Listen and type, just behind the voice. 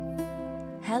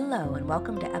Hello, and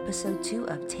welcome to episode 2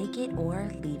 of Take It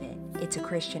or Leave It. It's a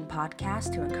Christian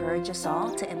podcast to encourage us all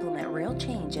to implement real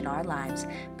change in our lives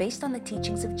based on the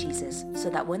teachings of Jesus, so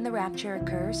that when the rapture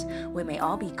occurs, we may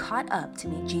all be caught up to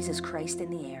meet Jesus Christ in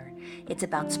the air. It's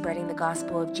about spreading the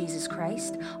gospel of Jesus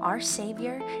Christ, our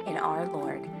Savior and our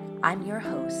Lord. I'm your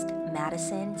host,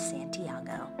 Maddison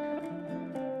Santiago.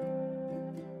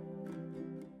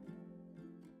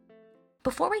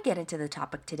 Before we get into the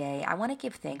topic today, I want to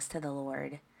give thanks to the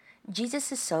Lord.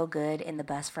 Jesus is so good and the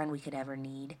best friend we could ever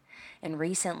need. And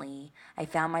recently, I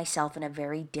found myself in a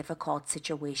very difficult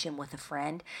situation with a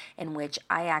friend in which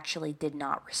I actually did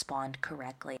not respond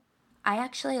correctly. I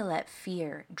actually let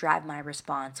fear drive my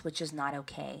response, which is not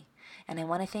okay. And I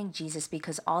want to thank Jesus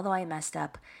because although I messed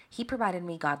up, he provided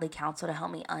me godly counsel to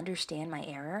help me understand my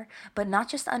error, but not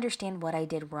just understand what I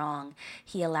did wrong.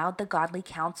 He allowed the godly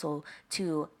counsel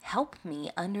to help me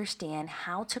understand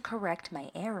how to correct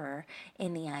my error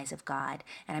in the eyes of God.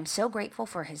 And I'm so grateful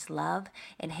for his love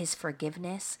and his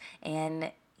forgiveness,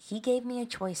 and he gave me a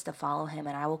choice to follow him,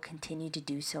 and I will continue to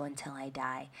do so until I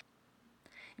die.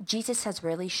 Jesus has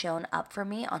really shown up for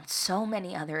me on so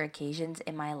many other occasions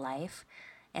in my life,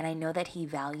 and I know that he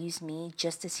values me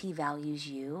just as he values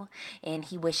you, and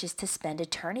he wishes to spend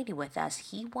eternity with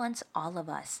us. He wants all of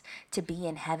us to be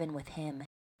in heaven with him.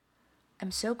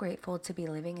 I'm so grateful to be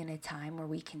living in a time where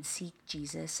we can seek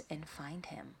Jesus and find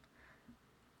him.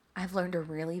 I've learned a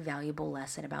really valuable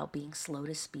lesson about being slow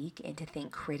to speak and to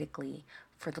think critically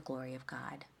for the glory of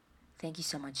God. Thank you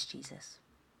so much, Jesus.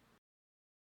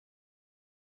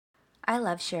 I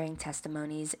love sharing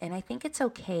testimonies, and I think it's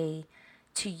okay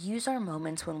to use our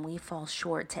moments when we fall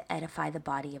short to edify the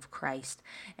body of Christ.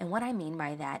 And what I mean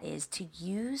by that is to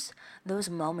use those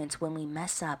moments when we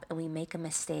mess up and we make a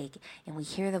mistake and we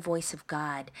hear the voice of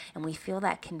God and we feel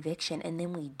that conviction and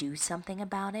then we do something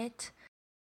about it.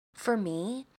 For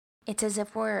me, it's as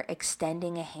if we're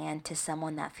extending a hand to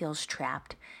someone that feels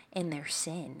trapped in their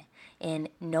sin. And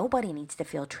nobody needs to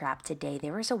feel trapped today.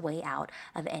 There is a way out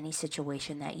of any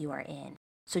situation that you are in.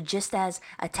 So just as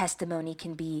a testimony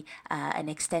can be an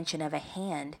extension of a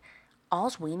hand,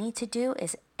 all we need to do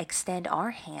is extend our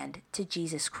hand to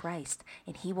Jesus Christ,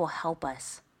 and he will help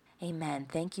us. Amen.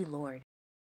 Thank you, Lord.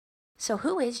 So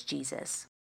who is Jesus?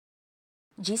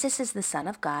 Jesus is the Son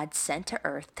of God sent to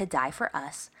earth to die for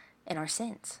us and our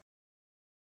sins.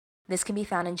 This can be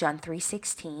found in John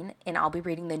 3:16, and I'll be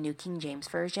reading the New King James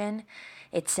Version.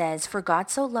 It says, "For God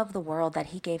so loved the world that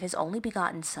he gave his only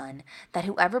begotten Son, that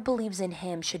whoever believes in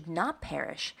him should not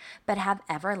perish, but have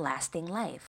everlasting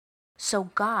life." So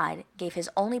God gave his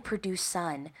only produced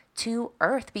Son to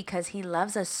earth because he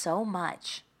loves us so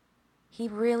much. He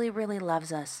really, really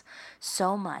loves us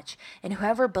so much. And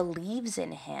whoever believes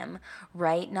in him,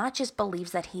 right, not just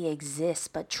believes that he exists,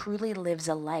 but truly lives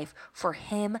a life for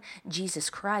him, Jesus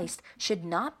Christ, should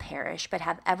not perish, but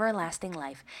have everlasting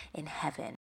life in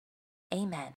heaven.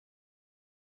 Amen.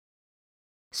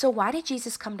 So why did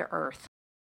Jesus come to earth?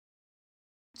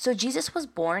 So Jesus was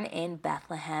born in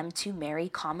Bethlehem to Mary,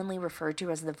 commonly referred to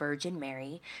as the Virgin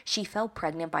Mary. She fell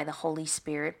pregnant by the Holy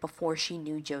Spirit before she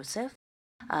knew Joseph.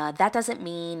 That doesn't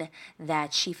mean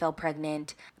that she fell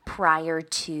pregnant prior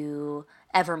to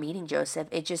ever meeting Joseph.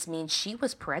 It just means she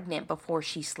was pregnant before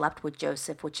she slept with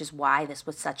Joseph, which is why this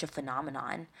was such a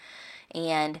phenomenon.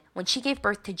 And when she gave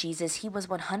birth to Jesus, he was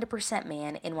 100%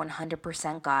 man and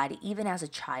 100% God. Even as a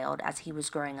child, as he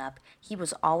was growing up, he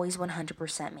was always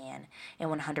 100% man and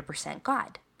 100%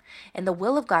 God. And the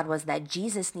will of God was that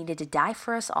Jesus needed to die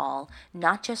for us all,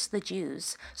 not just the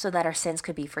Jews, so that our sins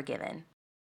could be forgiven.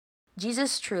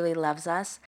 Jesus truly loves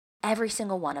us, every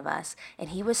single one of us, and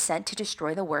he was sent to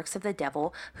destroy the works of the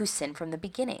devil who sinned from the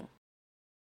beginning.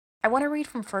 I want to read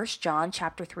from 1 John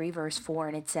chapter 3, verse 4,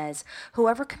 and it says,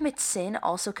 "Whoever commits sin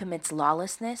also commits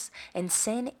lawlessness, and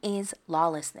sin is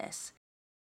lawlessness.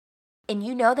 And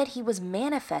you know that he was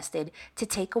manifested to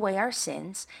take away our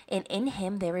sins, and in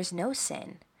him there is no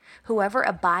sin. Whoever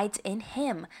abides in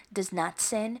him does not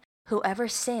sin. Whoever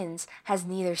sins has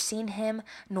neither seen him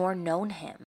nor known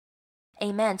him."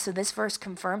 Amen. So this verse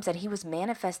confirms that he was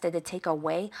manifested to take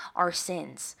away our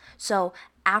sins. So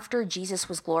after Jesus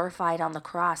was glorified on the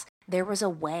cross, there was a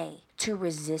way to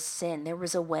resist sin. There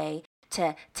was a way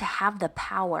to have the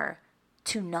power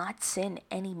to not sin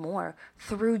anymore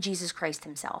through Jesus Christ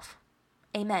himself.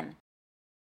 Amen.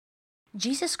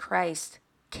 Jesus Christ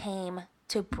came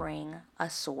to bring a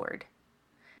sword.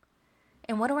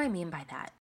 And what do I mean by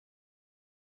that?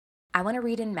 I want to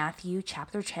read in Matthew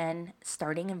chapter 10,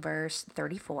 starting in verse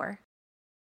 34.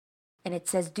 And it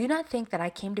says, "Do not think that I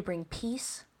came to bring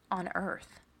peace on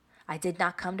earth. I did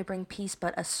not come to bring peace,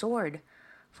 but a sword.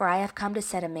 For I have come to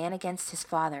set a man against his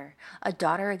father, a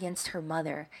daughter against her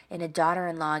mother, and a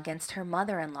daughter-in-law against her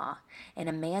mother-in-law. And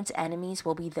a man's enemies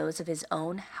will be those of his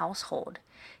own household.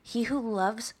 He who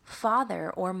loves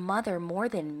father or mother more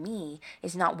than me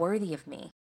is not worthy of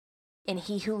me. And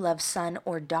he who loves son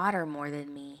or daughter more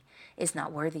than me is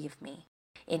not worthy of me.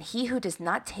 And he who does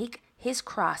not take his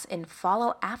cross and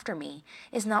follow after me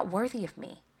is not worthy of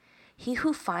me. He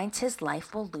who finds his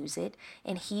life will lose it,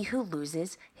 and he who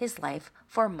loses his life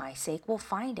for my sake will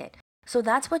find it. So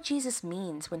that's what Jesus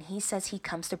means when he says he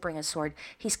comes to bring a sword.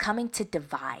 He's coming to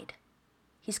divide.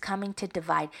 He's coming to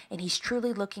divide, and he's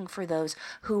truly looking for those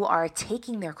who are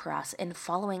taking their cross and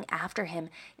following after him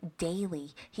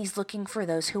daily. He's looking for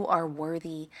those who are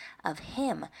worthy of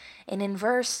him. And in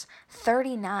verse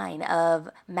 39 of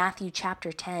Matthew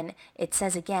chapter 10, it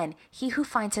says again, he who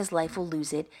finds his life will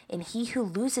lose it, and he who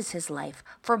loses his life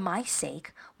for my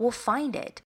sake will find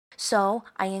it. So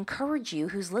I encourage you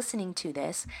who's listening to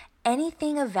this,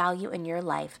 anything of value in your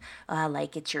life,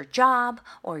 like it's your job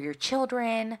or your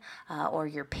children or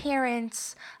your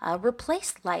parents,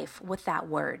 replace life with that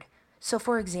word. So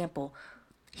for example,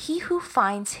 he who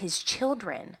finds his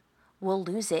children will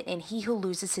lose it, and he who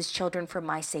loses his children for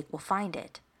my sake will find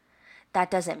it. That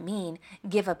doesn't mean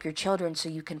give up your children so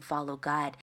you can follow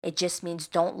God. It just means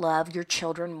don't love your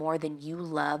children more than you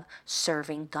love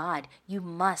serving God. You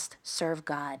must serve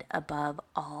God above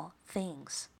all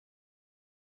things.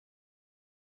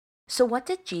 So what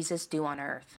did Jesus do on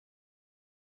earth?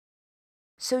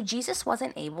 So Jesus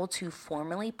wasn't able to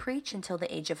formally preach until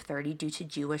the age of 30 due to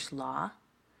Jewish law.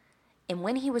 And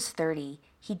when he was 30,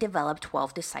 he developed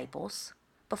 12 disciples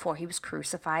before he was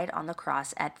crucified on the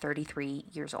cross at 33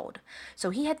 years old.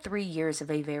 So he had 3 years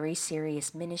of a very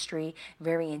serious ministry,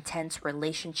 very intense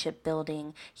relationship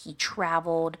building. He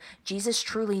traveled. Jesus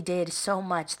truly did so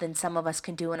much than some of us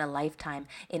can do in a lifetime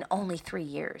in only 3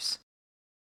 years.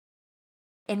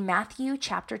 In Matthew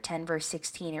chapter 10, verse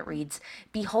 16, it reads,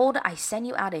 "Behold, I send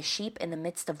you out as sheep in the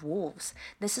midst of wolves."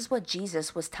 This is what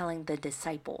Jesus was telling the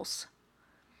disciples.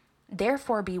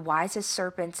 "Therefore be wise as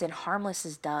serpents and harmless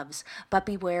as doves, but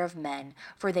beware of men,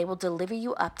 for they will deliver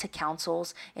you up to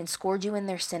councils and scourge you in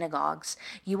their synagogues.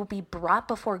 You will be brought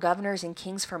before governors and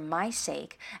kings for my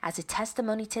sake, as a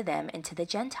testimony to them and to the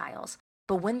Gentiles.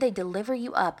 But when they deliver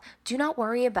you up, do not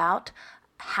worry about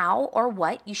how or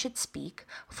what you should speak,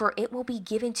 for it will be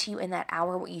given to you in that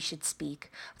hour what you should speak.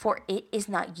 For it is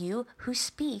not you who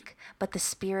speak, but the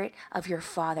Spirit of your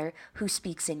Father who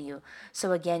speaks in you."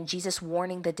 So again, Jesus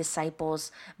warning the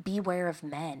disciples, beware of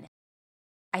men.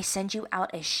 I send you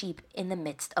out as sheep in the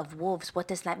midst of wolves. What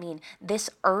does that mean? This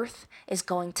earth is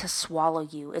going to swallow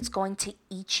you. It's going to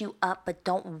eat you up, but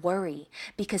don't worry,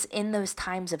 because in those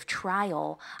times of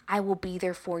trial, I will be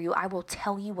there for you. I will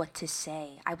tell you what to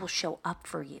say. I will show up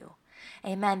for you.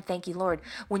 Amen. Thank you, Lord.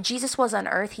 When Jesus was on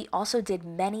earth, he also did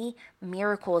many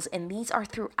miracles, and these are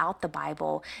throughout the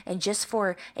Bible. And just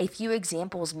for a few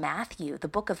examples, Matthew, the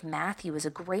book of Matthew, is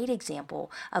a great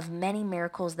example of many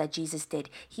miracles that Jesus did.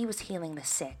 He was healing the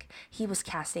sick. He was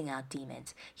casting out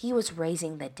demons. He was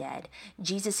raising the dead.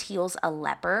 Jesus heals a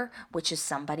leper, which is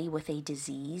somebody with a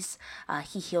disease.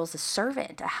 He heals a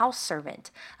servant, a house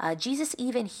servant. Jesus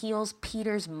even heals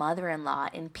Peter's mother-in-law,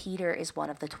 and Peter is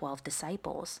one of the 12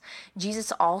 disciples.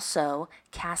 Jesus also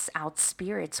casts out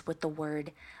spirits with the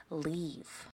word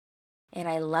leave. And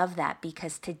I love that,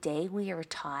 because today we are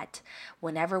taught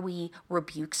whenever we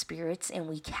rebuke spirits and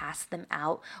we cast them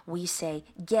out, we say,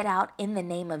 get out in the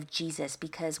name of Jesus,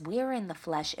 because we are in the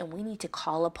flesh and we need to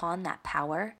call upon that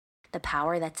power, the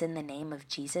power that's in the name of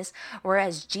Jesus.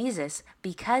 Whereas Jesus,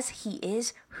 because he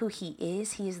is who he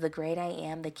is the great I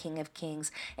am, the King of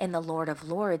Kings and the Lord of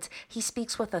Lords, he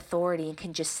speaks with authority and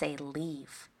can just say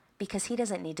leave, because he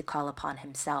doesn't need to call upon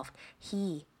himself.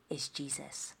 He is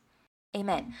Jesus.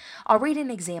 Amen. I'll read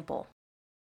an example.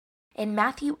 In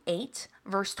Matthew 8,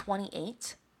 verse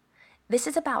 28, this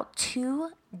is about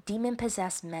 2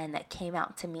 demon-possessed men that came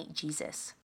out to meet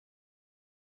Jesus.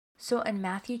 So in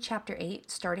Matthew chapter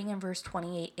 8, starting in verse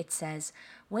 28, it says,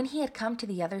 "When he had come to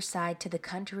the other side, to the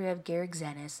country of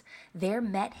Gergesenes, there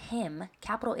met him,"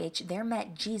 capital H, there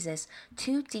met Jesus,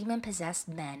 2 demon-possessed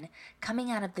men coming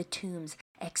out of the tombs,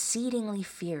 exceedingly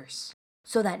fierce,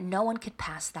 so that no one could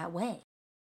pass that way.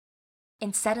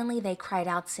 And suddenly they cried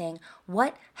out, saying,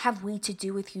 "What have we to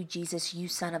do with you, Jesus, you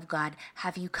Son of God?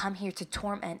 Have you come here to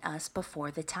torment us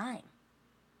before the time?"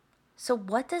 So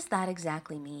what does that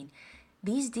exactly mean?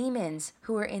 These demons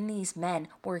who were in these men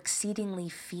were exceedingly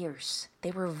fierce.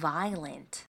 They were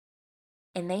violent.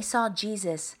 And they saw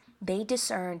Jesus. They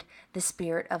discerned the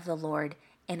Spirit of the Lord,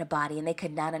 in a body, and they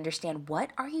could not understand,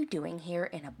 what are you doing here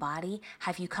in a body?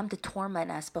 Have you come to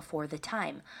torment us before the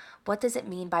time? What does it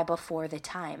mean by before the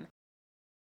time?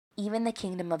 Even the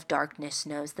kingdom of darkness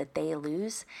knows that they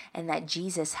lose and that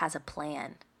Jesus has a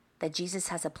plan,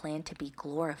 to be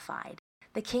glorified.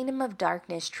 The kingdom of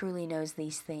darkness truly knows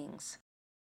these things.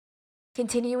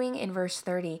 Continuing in verse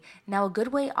 30, now a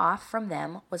good way off from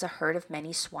them was a herd of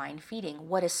many swine feeding.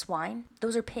 What is swine?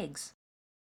 Those are pigs.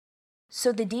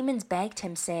 So the demons begged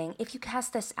him, saying, if you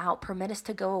cast us out, permit us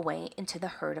to go away into the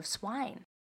herd of swine.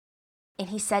 And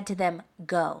he said to them,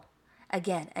 go.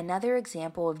 Again, another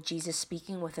example of Jesus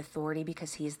speaking with authority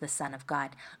because he is the Son of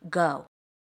God. Go.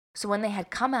 So when they had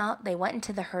come out, they went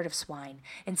into the herd of swine,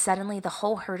 and suddenly the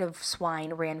whole herd of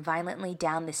swine ran violently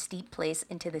down the steep place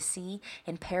into the sea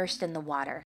and perished in the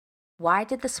water. Why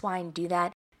did the swine do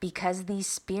that? Because these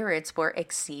spirits were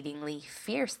exceedingly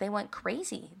fierce. They went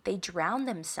crazy. They drowned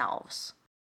themselves.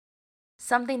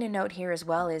 Something to note here as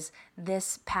well is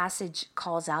this passage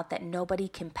calls out that nobody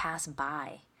can pass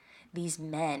by these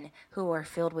men who are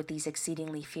filled with these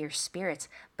exceedingly fierce spirits.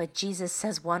 But Jesus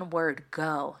says one word,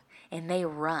 go, and they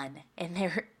run, and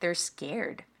they're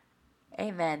scared.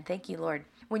 Amen. Thank you, Lord.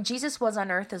 When Jesus was on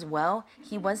earth as well,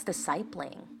 he was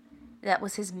discipling. That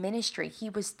was his ministry. He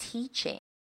was teaching.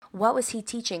 What was he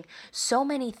teaching? So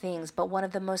many things, but one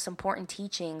of the most important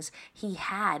teachings he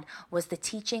had was the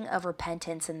teaching of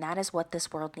repentance, and that is what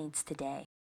this world needs today.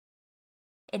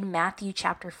 In Matthew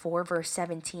chapter 4, verse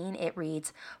 17, it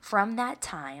reads, from that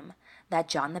time that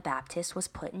John the Baptist was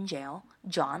put in jail,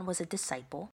 John was a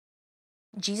disciple,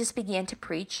 Jesus began to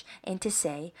preach and to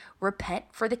say, repent,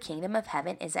 for the kingdom of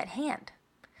heaven is at hand.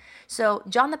 So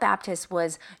John the Baptist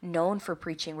was known for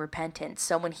preaching repentance.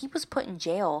 So when he was put in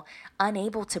jail,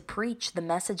 unable to preach the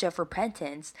message of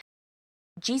repentance,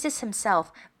 Jesus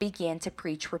himself began to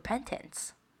preach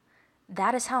repentance.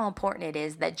 That is how important it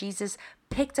is that Jesus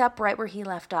picked up right where he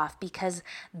left off, because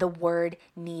the word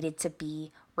needed to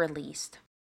be released.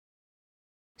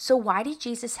 So why did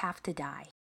Jesus have to die?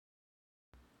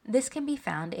 This can be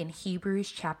found in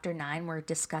Hebrews chapter 9, where it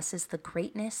discusses the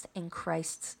greatness in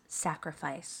Christ's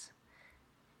sacrifice.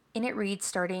 And it reads,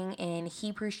 starting in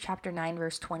Hebrews chapter 9,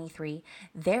 verse 23,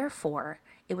 therefore,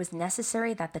 it was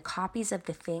necessary that the copies of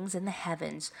the things in the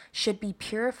heavens should be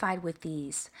purified with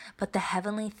these, but the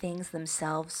heavenly things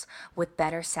themselves with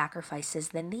better sacrifices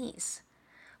than these.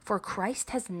 For Christ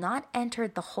has not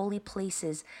entered the holy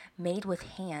places made with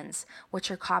hands,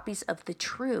 which are copies of the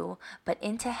true, but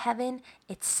into heaven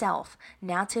itself,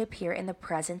 now to appear in the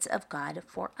presence of God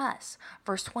for us.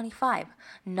 Verse 25,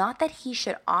 not that he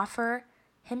should offer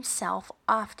himself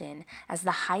often, as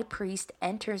the high priest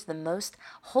enters the most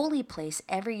holy place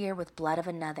every year with blood of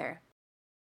another.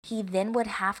 He then would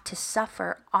have to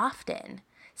suffer often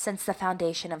since the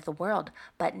foundation of the world.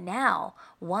 But now,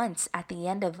 once at the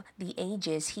end of the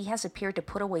ages, he has appeared to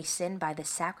put away sin by the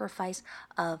sacrifice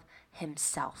of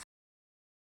himself.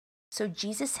 So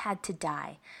Jesus had to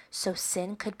die so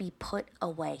sin could be put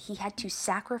away. He had to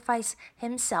sacrifice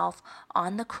himself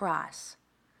on the cross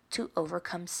to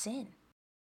overcome sin.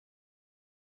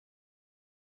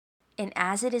 And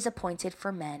as it is appointed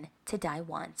for men to die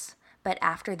once, but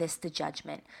after this the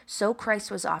judgment, so Christ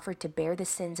was offered to bear the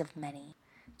sins of many.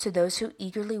 To those who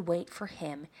eagerly wait for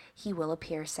him, he will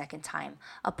appear a second time,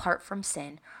 apart from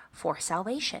sin, for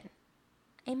salvation.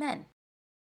 Amen.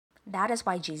 That is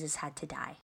why Jesus had to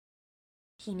die.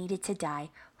 He needed to die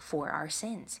for our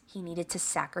sins. He needed to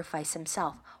sacrifice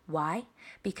himself. Why?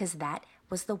 Because that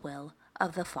was the will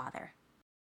of the Father.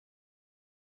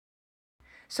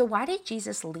 So why did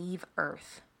Jesus leave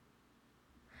earth?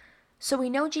 So we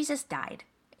know Jesus died,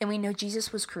 and we know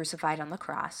Jesus was crucified on the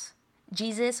cross.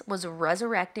 Jesus was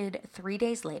resurrected 3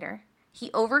 days later.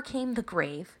 He overcame the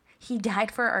grave. He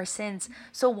died for our sins.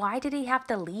 So why did he have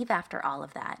to leave after all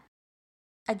of that?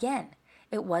 Again,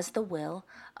 it was the will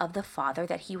of the Father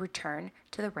that he return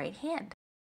to the right hand.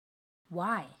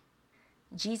 Why?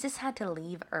 Jesus had to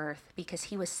leave earth because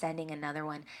he was sending another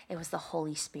one. It was the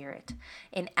Holy Spirit.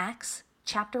 In Acts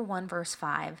chapter 1, verse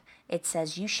 5, it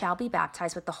says, you shall be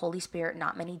baptized with the Holy Spirit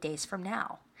not many days from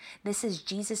now. This is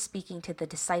Jesus speaking to the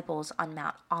disciples on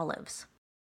Mount Olives.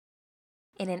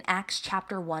 And in Acts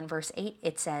chapter 1, verse 8,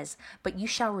 it says, but you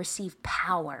shall receive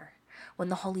power when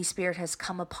the Holy Spirit has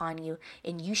come upon you,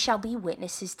 and you shall be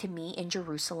witnesses to me in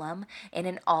Jerusalem and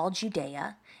in all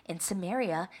Judea and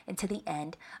Samaria and to the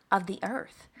end of the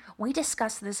earth. We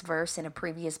discussed this verse in a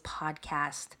previous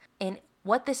podcast, and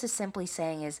what this is simply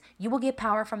saying is you will get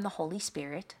power from the Holy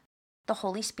Spirit. The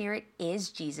Holy Spirit is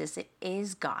Jesus. It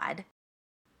is God,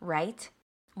 right?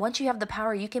 Once you have the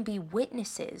power, you can be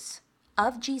witnesses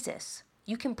of Jesus.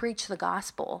 You can preach the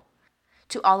gospel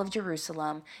to all of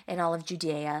Jerusalem and all of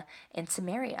Judea and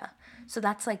Samaria. So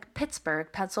that's like Pittsburgh,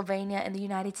 Pennsylvania, and the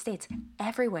United States.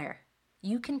 Everywhere.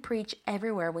 You can preach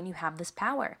everywhere when you have this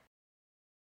power.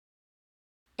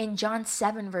 In John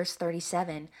 7, verse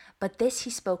 37, but this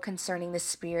he spoke concerning the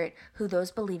Spirit, who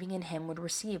those believing in him would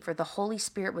receive, for the Holy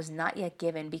Spirit was not yet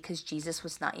given because Jesus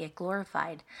was not yet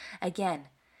glorified. Again,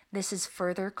 this is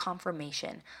further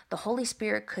confirmation. The Holy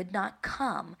Spirit could not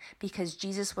come because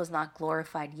Jesus was not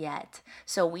glorified yet.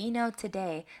 So we know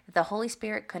today that the Holy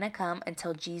Spirit couldn't come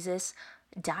until Jesus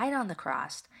died on the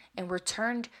cross and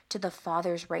returned to the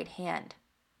Father's right hand.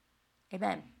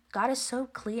 Amen. God is so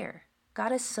clear.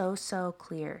 God is so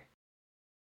clear.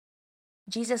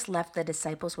 Jesus left the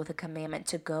disciples with a commandment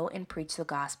to go and preach the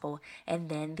gospel, and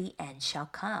then the end shall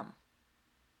come.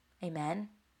 Amen.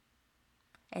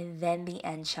 And then the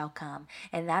end shall come.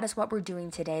 And that is what we're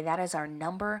doing today. That is our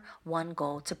number one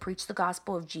goal, to preach the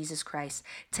gospel of Jesus Christ,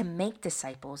 to make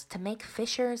disciples, to make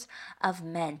fishers of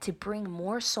men, to bring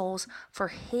more souls for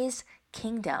his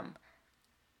kingdom.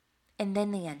 And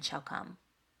then the end shall come.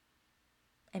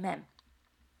 Amen.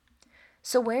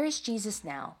 So where is Jesus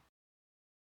now?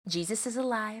 Jesus is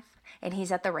alive, and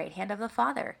he's at the right hand of the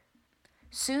Father.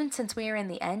 Soon, since we are in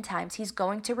the end times, he's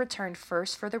going to return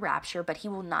first for the rapture, but he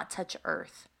will not touch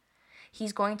earth.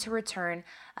 He's going to return,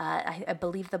 I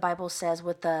believe the Bible says,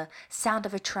 with the sound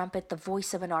of a trumpet, the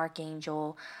voice of an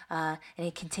archangel, and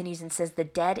it continues and says, the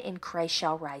dead in Christ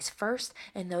shall rise first,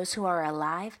 and those who are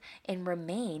alive and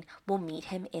remain will meet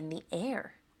him in the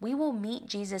air. We will meet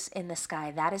Jesus in the sky.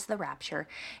 That is the rapture.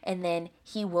 And then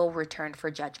he will return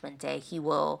for judgment day. He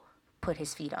will put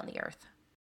his feet on the earth.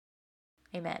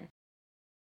 Amen.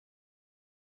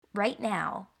 Right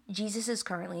now, Jesus is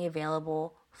currently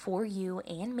available for you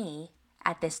and me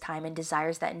at this time and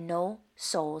desires that no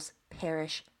souls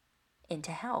perish into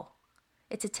hell.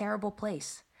 It's a terrible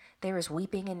place. There is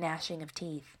weeping and gnashing of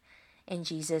teeth. And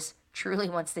Jesus truly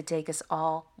wants to take us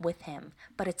all with him.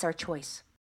 But it's our choice.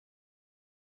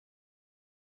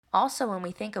 Also, when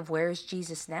we think of where is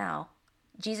Jesus now,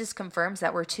 Jesus confirms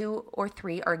that where 2 or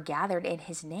 3 are gathered in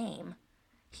his name,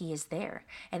 he is there.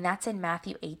 And that's in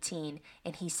Matthew 18.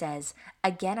 And he says,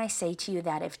 again, I say to you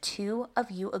that if 2 of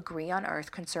you agree on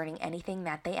earth concerning anything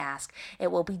that they ask,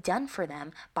 it will be done for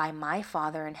them by my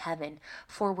Father in heaven.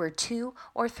 For where 2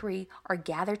 or 3 are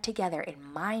gathered together in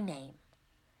my name,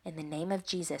 in the name of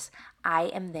Jesus, I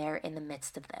am there in the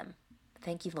midst of them.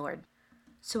 Thank you, Lord.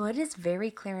 So it is very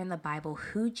clear in the Bible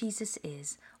who Jesus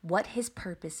is, what his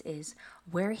purpose is,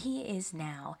 where he is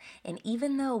now. And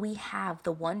even though we have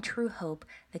the one true hope,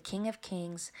 the King of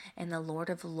Kings and the Lord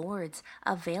of Lords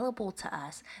available to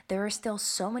us, there are still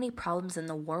so many problems in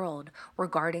the world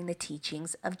regarding the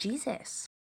teachings of Jesus.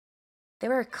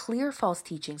 There are clear false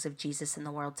teachings of Jesus in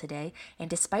the world today, and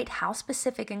despite how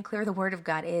specific and clear the Word of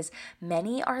God is,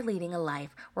 many are leading a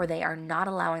life where they are not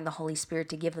allowing the Holy Spirit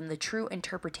to give them the true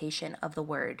interpretation of the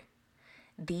Word.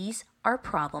 These are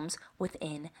problems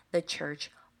within the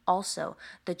church also.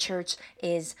 The church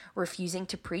is refusing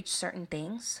to preach certain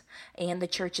things, and the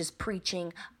church is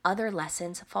preaching other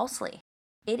lessons falsely.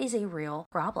 It is a real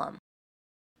problem.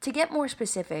 To get more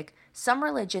specific, some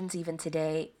religions even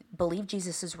today believe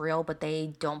Jesus is real, but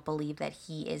they don't believe that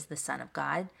he is the Son of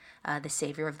God, the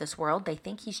Savior of this world. They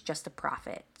think he's just a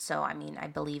prophet. So, I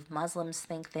believe Muslims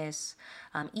think this,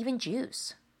 even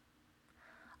Jews.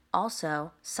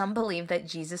 Also, some believe that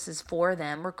Jesus is for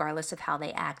them regardless of how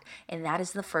they act, and that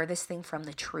is the furthest thing from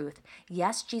the truth.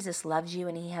 Yes, Jesus loves you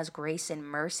and he has grace and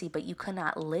mercy, but you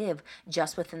cannot live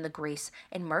just within the grace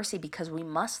and mercy because we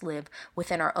must live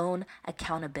within our own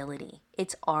accountability.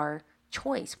 It's our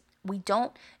choice. We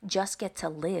don't just get to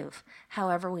live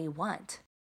however we want.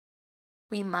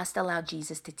 We must allow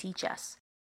Jesus to teach us.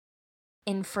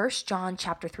 In 1 John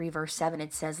chapter 3, verse 7,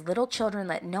 it says, little children,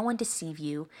 let no one deceive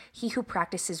you. He who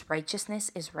practices righteousness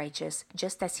is righteous,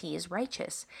 just as he is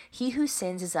righteous. He who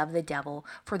sins is of the devil,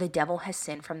 for the devil has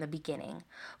sinned from the beginning.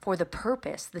 For the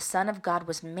purpose the Son of God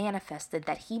was manifested,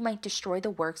 that he might destroy the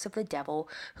works of the devil.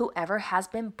 Whoever has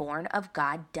been born of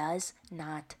God does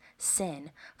not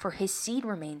sin, for his seed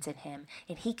remains in him,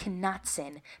 and he cannot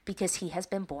sin because he has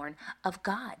been born of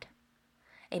God.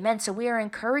 Amen. So we are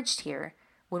encouraged here.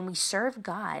 When we serve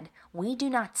God, we do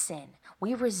not sin.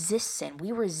 We resist sin.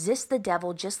 We resist the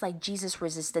devil just like Jesus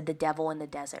resisted the devil in the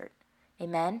desert.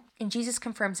 Amen? And Jesus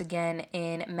confirms again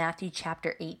in Matthew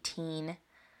chapter 18,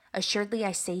 assuredly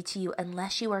I say to you,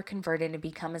 unless you are converted and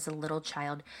become as a little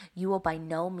child, you will by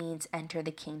no means enter the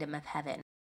kingdom of heaven.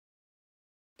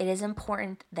 It is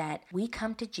important that we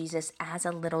come to Jesus as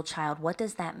a little child. What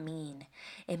does that mean?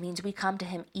 It means we come to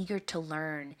him eager to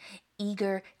learn,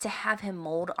 eager to have him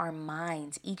mold our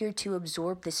minds, eager to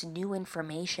absorb this new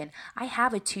information. I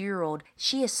have a 2-year-old.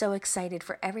 She is so excited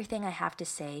for everything I have to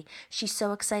say. She's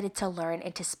so excited to learn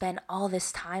and to spend all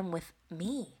this time with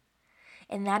me.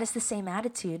 And that is the same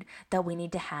attitude that we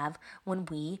need to have when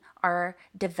we are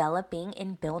developing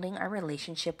and building our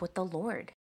relationship with the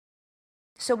Lord.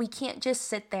 So we can't just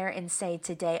sit there and say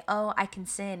today, oh, I can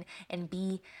sin and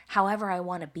be however I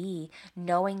want to be,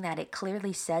 knowing that it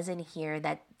clearly says in here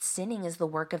that sinning is the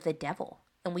work of the devil,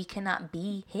 and we cannot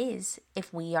be his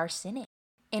if we are sinning.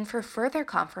 And for further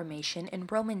confirmation, in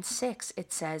Romans 6,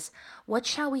 it says, what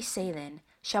shall we say then?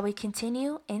 Shall we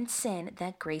continue in sin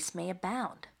that grace may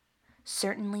abound?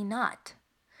 Certainly not.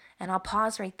 And I'll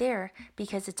pause right there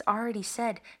because it's already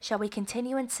said, shall we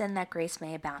continue in sin that grace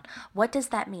may abound? What does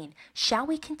that mean? Shall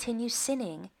we continue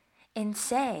sinning and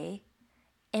say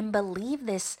and believe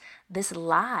this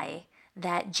lie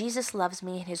that Jesus loves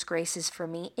me and his grace is for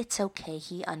me? It's okay.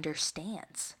 He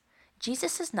understands.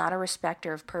 Jesus is not a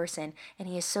respecter of person, and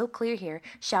he is so clear here.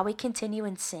 Shall we continue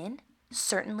in sin?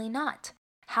 Certainly not.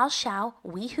 How shall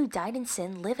we who died in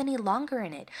sin live any longer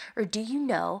in it? Or do you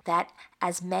know that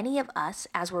as many of us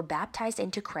as were baptized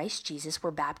into Christ Jesus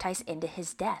were baptized into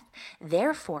his death?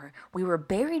 Therefore, we were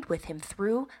buried with him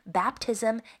through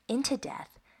baptism into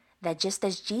death, that just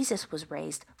as Jesus was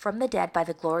raised from the dead by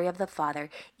the glory of the Father,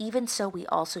 even so we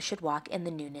also should walk in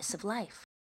the newness of life.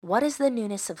 What is the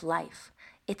newness of life?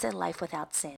 It's a life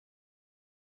without sin.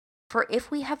 For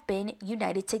if we have been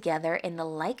united together in the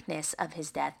likeness of his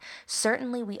death,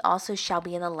 certainly we also shall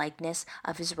be in the likeness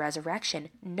of his resurrection,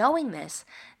 knowing this,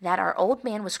 that our old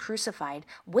man was crucified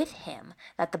with him,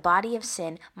 that the body of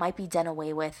sin might be done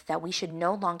away with, that we should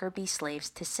no longer be slaves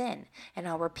to sin. And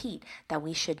I'll repeat, that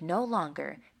we should no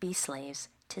longer be slaves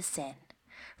to sin.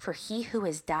 For he who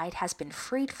has died has been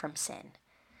freed from sin.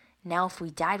 Now, if we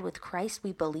died with Christ,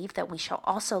 we believe that we shall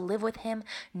also live with him,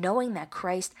 knowing that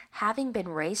Christ, having been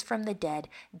raised from the dead,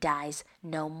 dies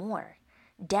no more.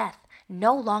 Death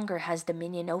no longer has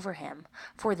dominion over him.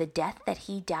 For the death that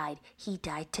he died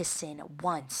to sin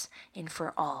once and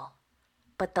for all.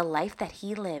 But the life that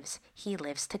he lives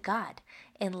to God.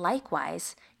 And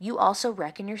likewise, you also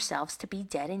reckon yourselves to be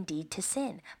dead indeed to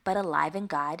sin, but alive in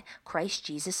God, Christ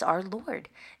Jesus our Lord.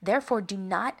 Therefore, do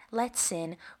not let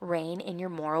sin reign in your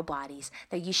mortal bodies,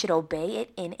 that you should obey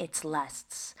it in its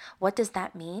lusts. What does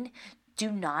that mean?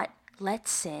 Do not let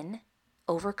sin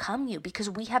overcome you, because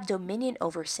we have dominion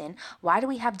over sin. Why do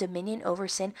we have dominion over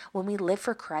sin? When we live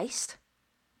for Christ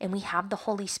and we have the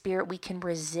Holy Spirit, we can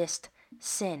resist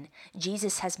sin.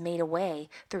 Jesus has made a way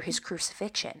through his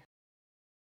crucifixion.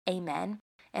 Amen.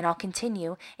 And I'll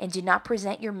continue. And do not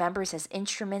present your members as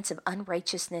instruments of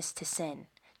unrighteousness to sin.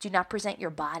 Do not present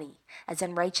your body as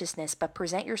unrighteousness, but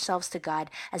present yourselves to God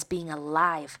as being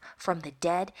alive from the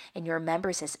dead, and your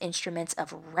members as instruments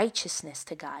of righteousness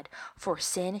to God. For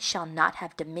sin shall not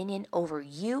have dominion over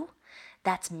you.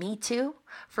 That's me too.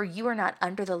 For you are not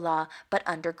under the law, but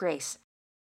under grace.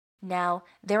 Now,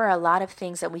 there are a lot of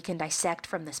things that we can dissect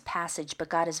from this passage, but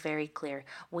God is very clear.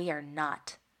 We are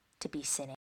not to be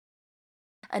sinning.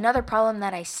 Another problem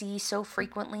that I see so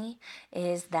frequently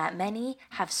is that many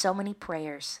have so many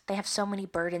prayers. They have so many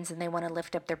burdens and they want to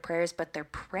lift up their prayers, but they're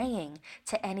praying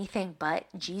to anything but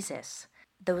Jesus.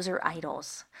 Those are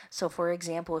idols. So for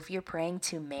example, if you're praying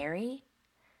to Mary,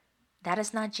 that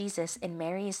is not Jesus, and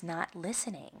Mary is not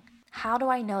listening. How do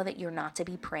I know that you're not to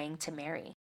be praying to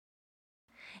Mary?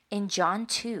 In John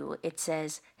 2, it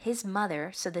says, his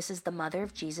mother, so this is the mother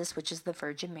of Jesus, which is the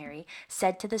Virgin Mary,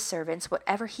 said to the servants,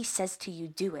 whatever he says to you,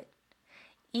 do it.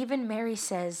 Even Mary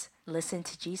says, listen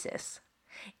to Jesus.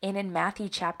 And in Matthew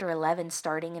chapter 11,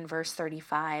 starting in verse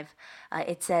 35,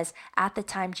 it says, at the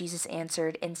time Jesus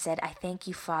answered and said, I thank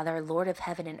you, Father, Lord of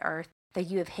heaven and earth, that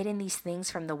you have hidden these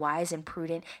things from the wise and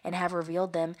prudent and have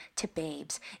revealed them to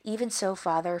babes. Even so,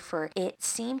 Father, for it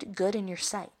seemed good in your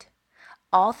sight.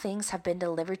 All things have been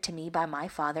delivered to me by my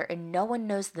Father, and no one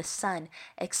knows the Son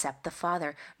except the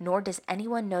Father, nor does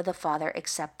anyone know the Father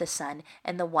except the Son,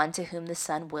 and the one to whom the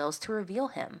Son wills to reveal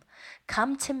him.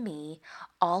 Come to me,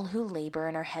 all who labor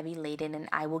and are heavy laden, and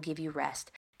I will give you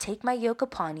rest. Take my yoke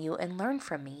upon you and learn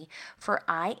from me, for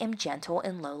I am gentle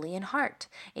and lowly in heart,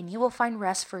 and you will find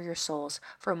rest for your souls,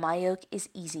 for my yoke is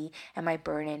easy and my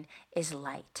burden is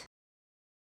light.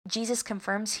 Jesus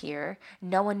confirms here,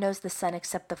 no one knows the Son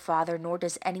except the Father, nor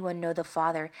does anyone know the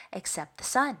Father except the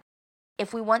Son.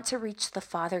 If we want to reach the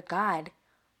Father God,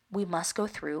 we must go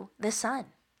through the Son.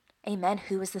 Amen.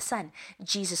 Who is the Son?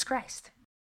 Jesus Christ.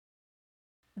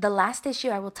 The last issue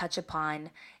I will touch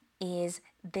upon is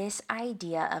this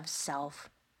idea of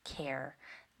self-care.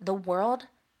 The world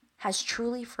has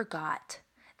truly forgot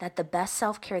that the best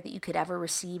self-care that you could ever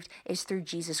receive is through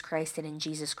Jesus Christ and in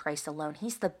Jesus Christ alone.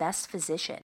 He's the best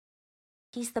physician.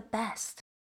 He's the best.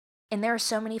 And there are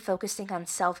so many focusing on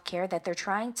self-care that they're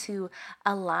trying to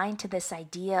align to this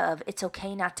idea of it's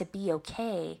okay not to be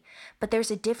okay. But there's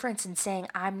a difference in saying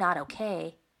I'm not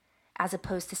okay as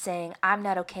opposed to saying I'm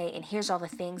not okay and here's all the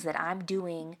things that I'm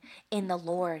doing in the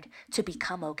Lord to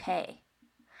become okay.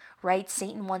 Right?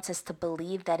 Satan wants us to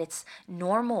believe that it's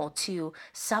normal to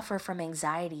suffer from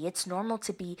anxiety. It's normal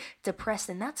to be depressed,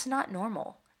 and that's not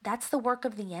normal. That's the work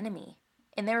of the enemy.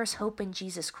 And there is hope in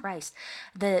Jesus Christ.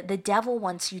 The devil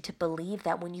wants you to believe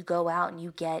that when you go out and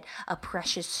you get a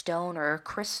precious stone or a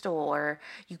crystal or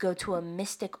you go to a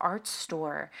mystic art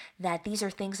store, that these are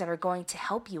things that are going to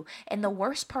help you. And the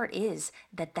worst part is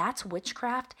that that's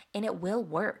witchcraft and it will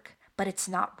work, but it's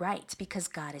not right because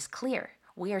God is clear.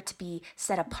 We are to be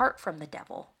set apart from the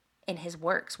devil in his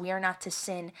works. We are not to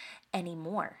sin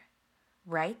anymore.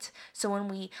 Right? So when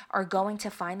we are going to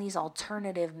find these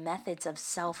alternative methods of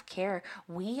self-care,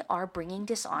 we are bringing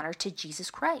dishonor to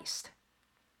Jesus Christ.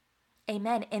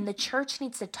 Amen. And the church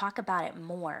needs to talk about it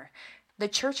more. The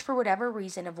church, for whatever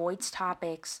reason, avoids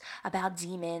topics about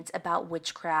demons, about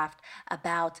witchcraft,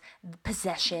 about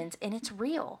possessions, and it's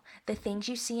real. The things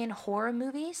you see in horror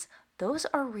movies, those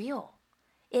are real.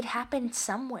 It happened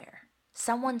somewhere.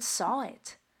 Someone saw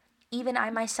it. Even I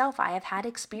myself, I have had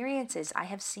experiences. I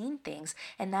have seen things,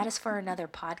 and that is for another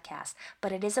podcast.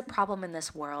 But it is a problem in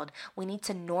this world. We need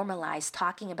to normalize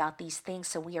talking about these things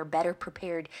so we are better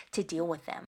prepared to deal with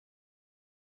them.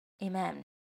 Amen.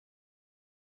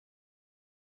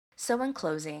 So in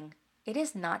closing, it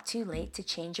is not too late to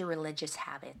change your religious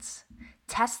habits.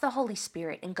 Test the Holy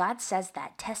Spirit, and God says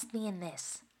that. Test me in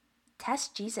this.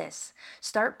 Test Jesus.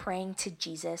 Start praying to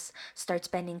Jesus. Start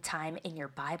spending time in your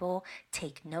Bible.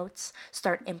 Take notes.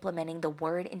 Start implementing the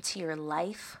word into your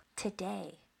life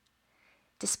today.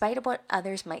 Despite what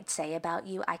others might say about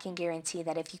you, I can guarantee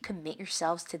that if you commit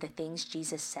yourselves to the things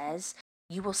Jesus says,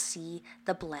 you will see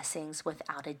the blessings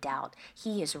without a doubt.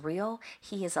 He is real.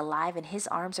 He is alive, and his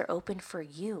arms are open for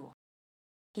you.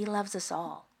 He loves us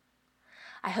all.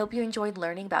 I hope you enjoyed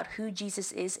learning about who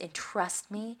Jesus is, and trust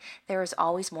me, there is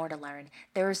always more to learn.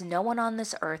 There is no one on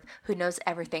this earth who knows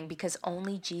everything because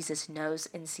only Jesus knows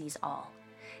and sees all.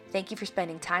 Thank you for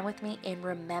spending time with me, and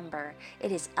remember,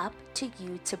 it is up to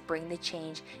you to bring the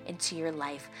change into your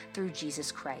life through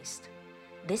Jesus Christ.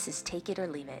 This is Take It or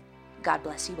Leave It. God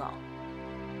bless you all.